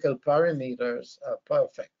 clinical parameters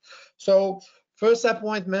perfect. So first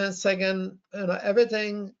appointment, second,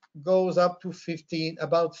 everything goes up to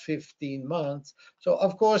about 15 months. So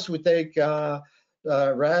of course we take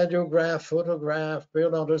radiograph, photograph,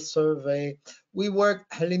 periodontal survey. We work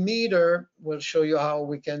eliminator. We'll show you how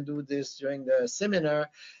we can do this during the seminar.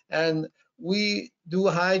 And we do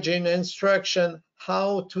hygiene instruction,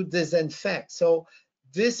 how to disinfect. So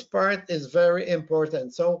this part is very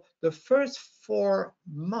important. So the first 4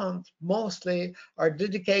 months mostly are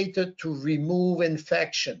dedicated to remove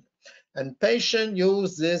infection. And patient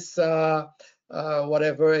use this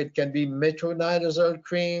whatever, it can be metronidazole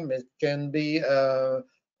cream, it can be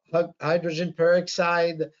hydrogen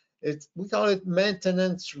peroxide. We call it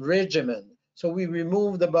maintenance regimen. So we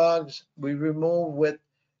remove the bugs, we remove with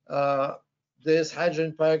this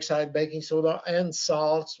hydrogen peroxide, baking soda, and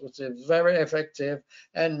salts, which is very effective,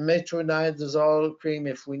 and metronidazole cream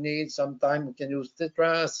if we need. Sometimes we can use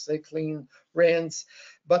tetracycline rinse.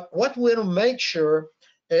 But what we'll make sure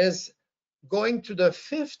is going to the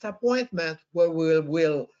 5th appointment where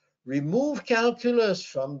we'll remove calculus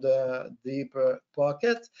from the deeper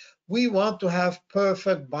pocket. We want to have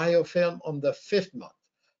perfect biofilm on the 5th month.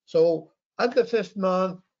 So at the 5th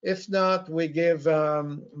month, if not, we give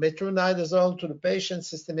metronidazole to the patient,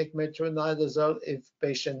 systemic metronidazole if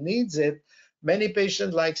patient needs it. Many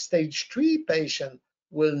patients, like stage 3 patient,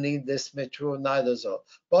 will need this metronidazole.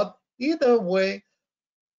 But either way,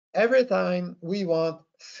 every time we want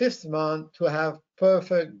 5th month to have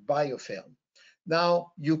perfect biofilm.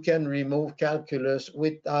 Now you can remove calculus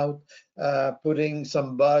without putting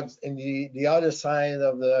some bugs in the other side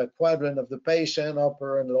of the quadrant of the patient,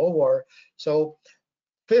 upper and lower. So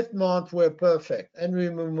 5th month we're perfect, and we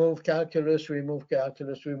remove calculus, remove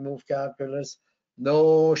calculus, remove calculus.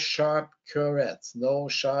 No sharp curettes, no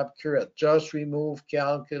sharp curette, just remove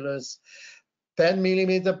calculus. 10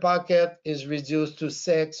 millimeter pocket is reduced to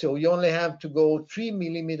 6, so you only have to go 3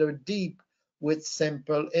 millimeter deep with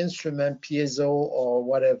simple instrument, piezo or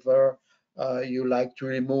whatever you like to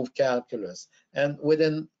remove calculus. And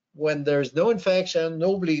when there's no infection,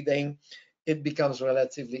 no bleeding, it becomes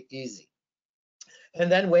relatively easy. And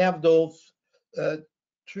then we have those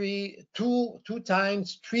two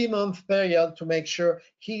times 3 month period to make sure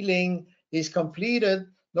healing is completed.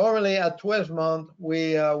 Normally at 12 months,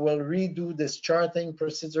 we will redo this charting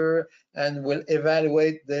procedure and will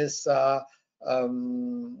evaluate this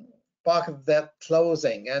pocket depth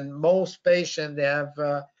closing. And most patients, they have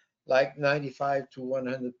like 95 to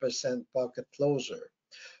 100% pocket closure.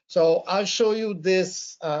 So I'll show you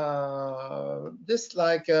this, this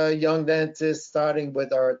like a young dentist starting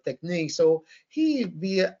with our technique. So he'd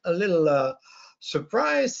be a little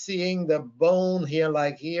surprised seeing the bone here,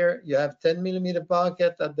 like here, you have 10 millimeter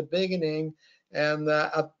pocket at the beginning, and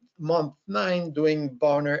at month 9 doing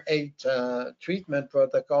Barner 8 treatment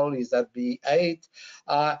protocol, he's at B8.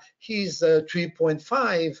 He's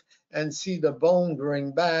 3.5 and see the bone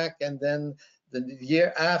growing back, and then the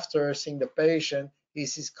year after seeing the patient,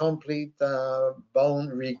 this is complete bone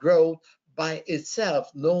regrowth by itself.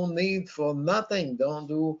 No need for nothing. Don't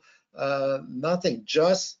do nothing.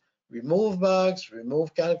 Just remove bugs,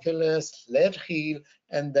 remove calculus, let heal,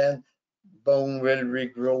 and then bone will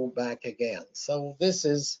regrow back again. So this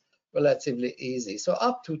is relatively easy. So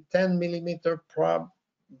up to 10 millimeter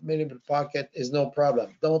pocket is no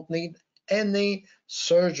problem. Don't need any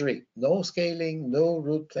surgery. No scaling, no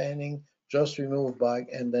root planing. Just remove bug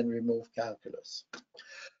and then remove calculus.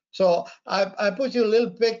 So I put you a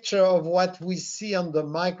little picture of what we see on the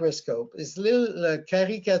microscope. It's a little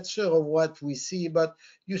caricature of what we see, but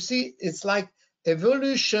you see it's like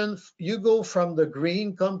evolution. You go from the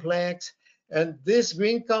green complex, and this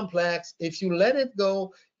green complex, if you let it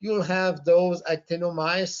go, you'll have those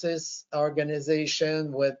actinomyces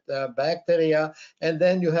organization with bacteria, and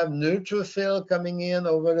then you have neutrophil coming in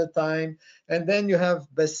over the time, and then you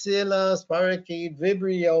have bacillus, parakeet,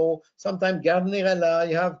 vibrio, sometimes gardnerella.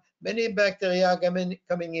 You have many bacteria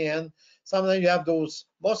coming in. Sometimes you have those,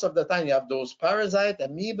 most of the time you have those parasite,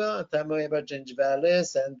 amoeba, Amoeba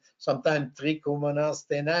gingivalis, and sometimes Trichomonas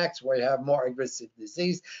tenax, where you have more aggressive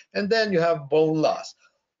disease. And then you have bone loss.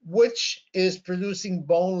 Which is producing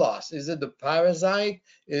bone loss? Is it the parasite?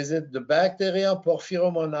 Is it the bacteria,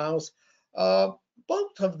 Porphyromonas?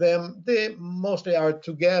 Both of them, they mostly are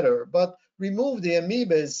together, but remove the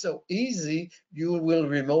amoeba is so easy, you will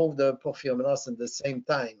remove the Porphyromonas at the same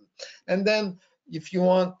time. And then if you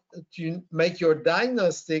want to make your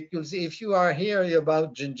diagnostic, you'll see if you are here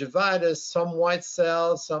about gingivitis, some white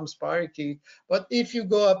cells, some spirochete, but if you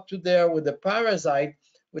go up to there with the parasite,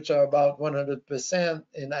 which are about 100%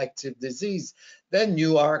 in active disease, then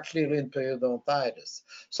you are clearly in periodontitis.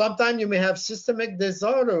 Sometimes you may have systemic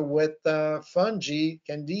disorder with fungi,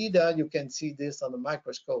 candida. You can see this on the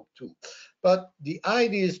microscope too. But the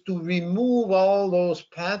idea is to remove all those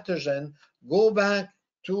pathogens, go back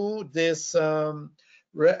to this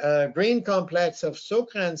green complex of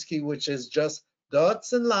Sokransky, which is just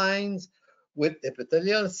dots and lines with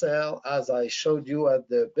epithelial cell, as I showed you at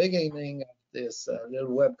the beginning of this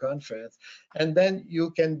little web conference. And then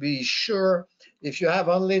you can be sure, if you have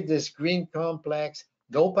only this green complex,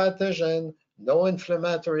 no pathogen, no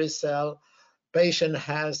inflammatory cell, patient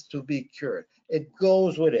has to be cured. It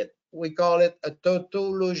goes with it. We call it a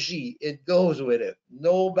tautology. It goes with it.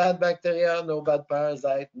 No bad bacteria, no bad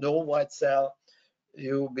parasite, no white cell.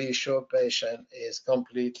 You be sure patient is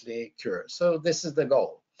completely cured. So this is the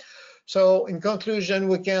goal. So in conclusion,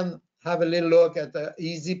 we can have a little look at the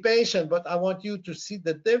easy patient, but I want you to see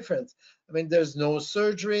the difference. I mean, there's no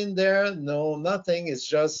surgery in there, no nothing. It's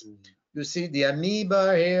just, you see the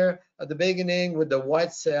amoeba here at the beginning with the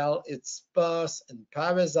white cell. It's pus and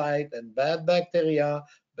parasite and bad bacteria,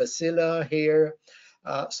 bacilla here.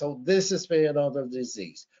 So this is periodontal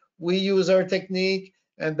disease. We use our technique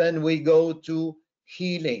and then we go to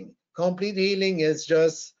healing. Complete healing is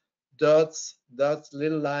just dots,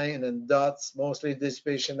 little line and dots. Mostly this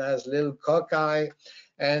patient has little cocci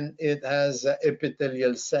and it has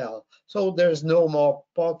epithelial cell. So there's no more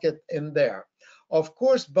pocket in there. Of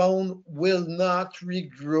course, bone will not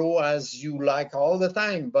regrow as you like all the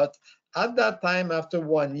time, but at that time, after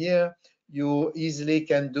 1 year, you easily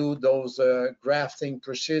can do those grafting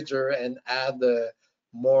procedure and add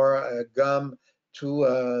more gum to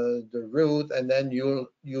the root, and then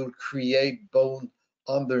you'll create bone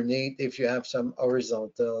underneath if you have some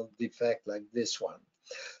horizontal defect like this one.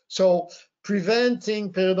 So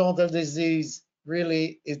preventing periodontal disease,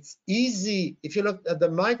 really, it's easy. If you look at the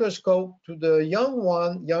microscope to the young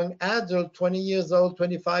one, young adult, 20 years old,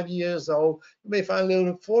 25 years old, you may find a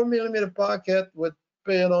little 4 millimeter pocket with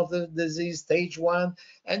periodontal disease stage 1,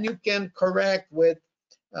 and you can correct with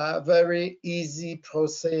a very easy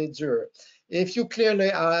procedure. If you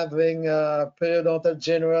clearly are having periodontal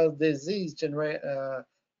general disease,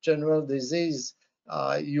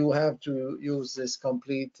 you have to use this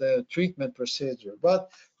complete treatment procedure.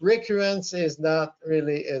 But recurrence is not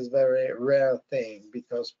really a very rare thing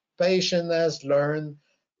because patient has learned.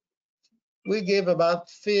 We give about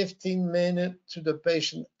 15 minutes to the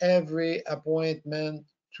patient every appointment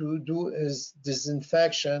to do his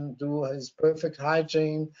disinfection, do his perfect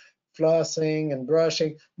hygiene, flossing and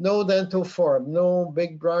brushing. No dental form, no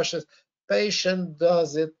big brushes. Patient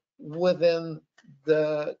does it within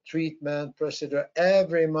the treatment procedure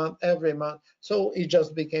every month. So he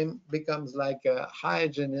just becomes like a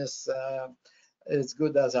hygienist, as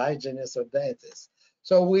good as hygienist or dentist.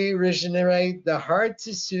 So we regenerate the hard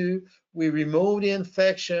tissue, we remove the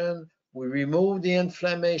infection, we remove the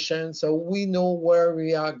inflammation, so we know where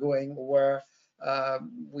we are going, where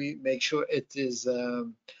we make sure it is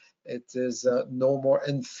no more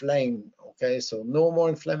inflamed. Okay, so no more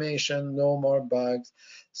inflammation, no more bugs.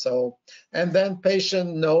 So, and then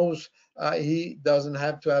patient knows he doesn't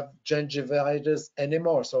have to have gingivitis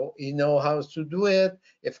anymore, so he knows how to do it.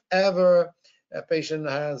 If ever a patient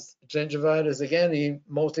has gingivitis again, he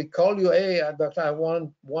mostly call you, hey, doctor, I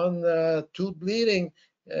want one tooth bleeding,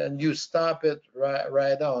 and you stop it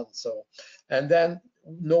right on. So, and then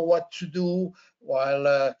know what to do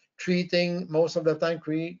while treating, most of the time,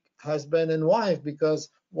 husband and wife, because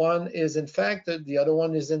one is infected, the other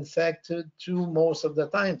one is infected too most of the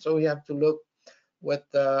time. So you have to look with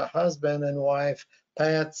husband and wife,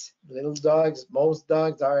 pets, little dogs. Most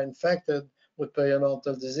dogs are infected with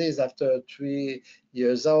periodontal disease after 3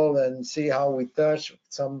 years old, and see how we touch.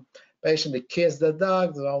 Some patient, they kiss the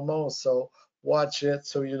dogs almost, so watch it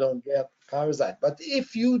so you don't get parasite. But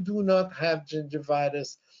if you do not have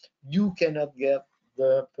gingivitis, you cannot get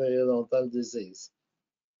the periodontal disease.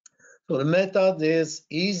 So the method is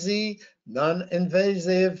easy,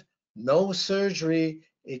 non-invasive, no surgery.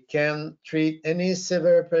 It can treat any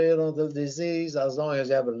severe periodontal disease as long as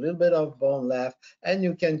you have a little bit of bone left, and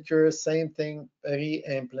you can cure same thing,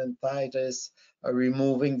 peri-implantitis,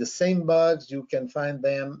 removing the same bugs. You can find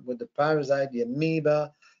them with the parasite, the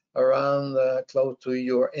amoeba, around close to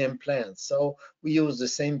your implants. So we use the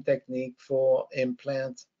same technique for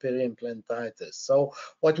implant peri-implantitis. So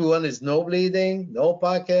what we want is no bleeding, no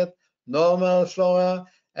pocket, normal flora,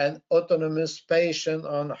 and autonomous patient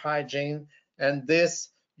on hygiene, and this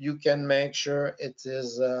you can make sure it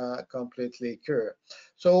is completely cured.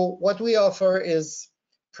 So what we offer is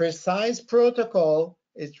precise protocol.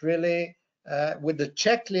 It's really with the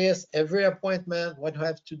checklist, every appointment, what you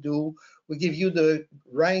have to do. We give you the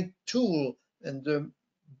right tool, and the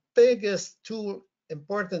biggest tool,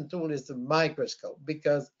 important tool, is the microscope,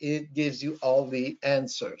 because it gives you all the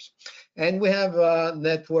answers. And we have a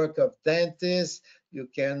network of dentists. You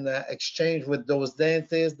can exchange with those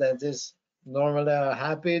dentists. Dentists normally are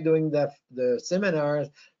happy doing the seminars,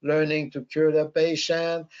 learning to cure the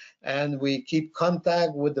patient, and we keep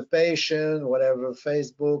contact with the patient, whatever,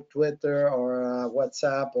 Facebook, Twitter, or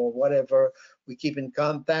WhatsApp, or whatever. We keep in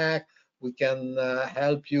contact. We can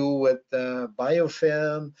help you with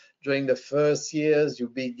biofilm during the first years you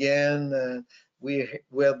begin.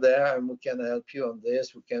 We're there and we can help you on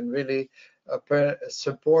this. We can really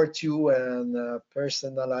support you in a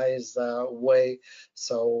personalized way.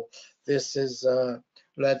 So this is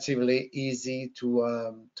relatively easy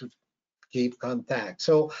to keep contact.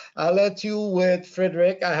 So I'll let you with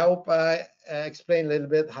Frederick. I hope I explain a little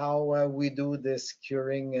bit how we do this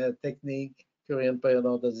curing technique, curing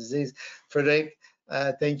periodontal disease. Frederick,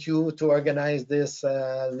 thank you to organize this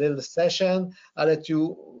little session. I'll let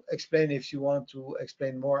you explain if you want to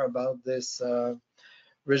explain more about this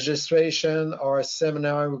registration or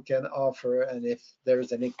seminar we can offer, and if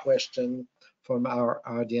there's any question from our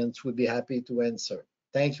audience, we'd be happy to answer.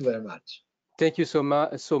 Thank you very much. Thank you so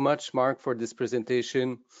much, Mark, for this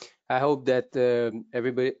presentation. I hope that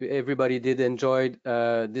everybody did enjoy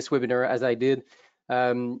this webinar as I did.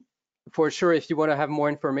 For sure, if you want to have more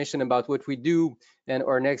information about what we do and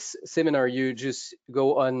our next seminar, you just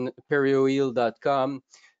go on periodontology.com.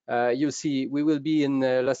 You'll see we will be in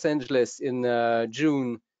Los Angeles in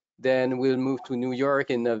June, then we'll move to New York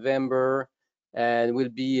in November, and we'll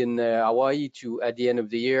be in Hawaii at the end of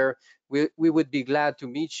the year. We would be glad to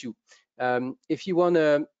meet you. If you want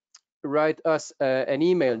to write us an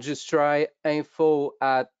email, just try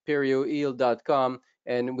info@periodontology.com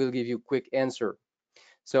and we'll give you a quick answer.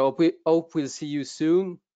 So we hope we'll see you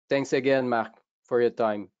soon. Thanks again, Marc, for your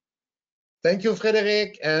time. Thank you,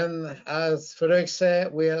 Frederick. And as Frederick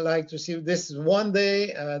said, we like to see you. This is one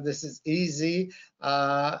day. This is easy.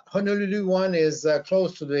 Honolulu one is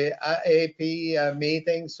close to the AAP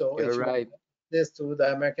meeting. So You're if you right. this to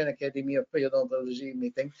the American Academy of Periodontology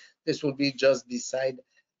meeting, this will be just beside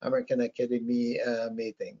American Academy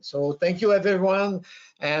meeting. So thank you, everyone,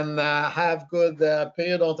 and have good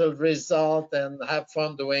periodontal result and have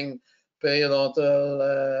fun doing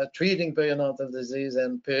periodontal, treating periodontal disease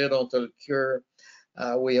and periodontal cure.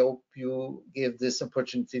 We hope you give this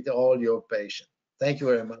opportunity to all your patients. Thank you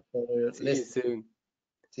very much for listening. See you soon.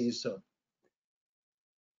 See you soon.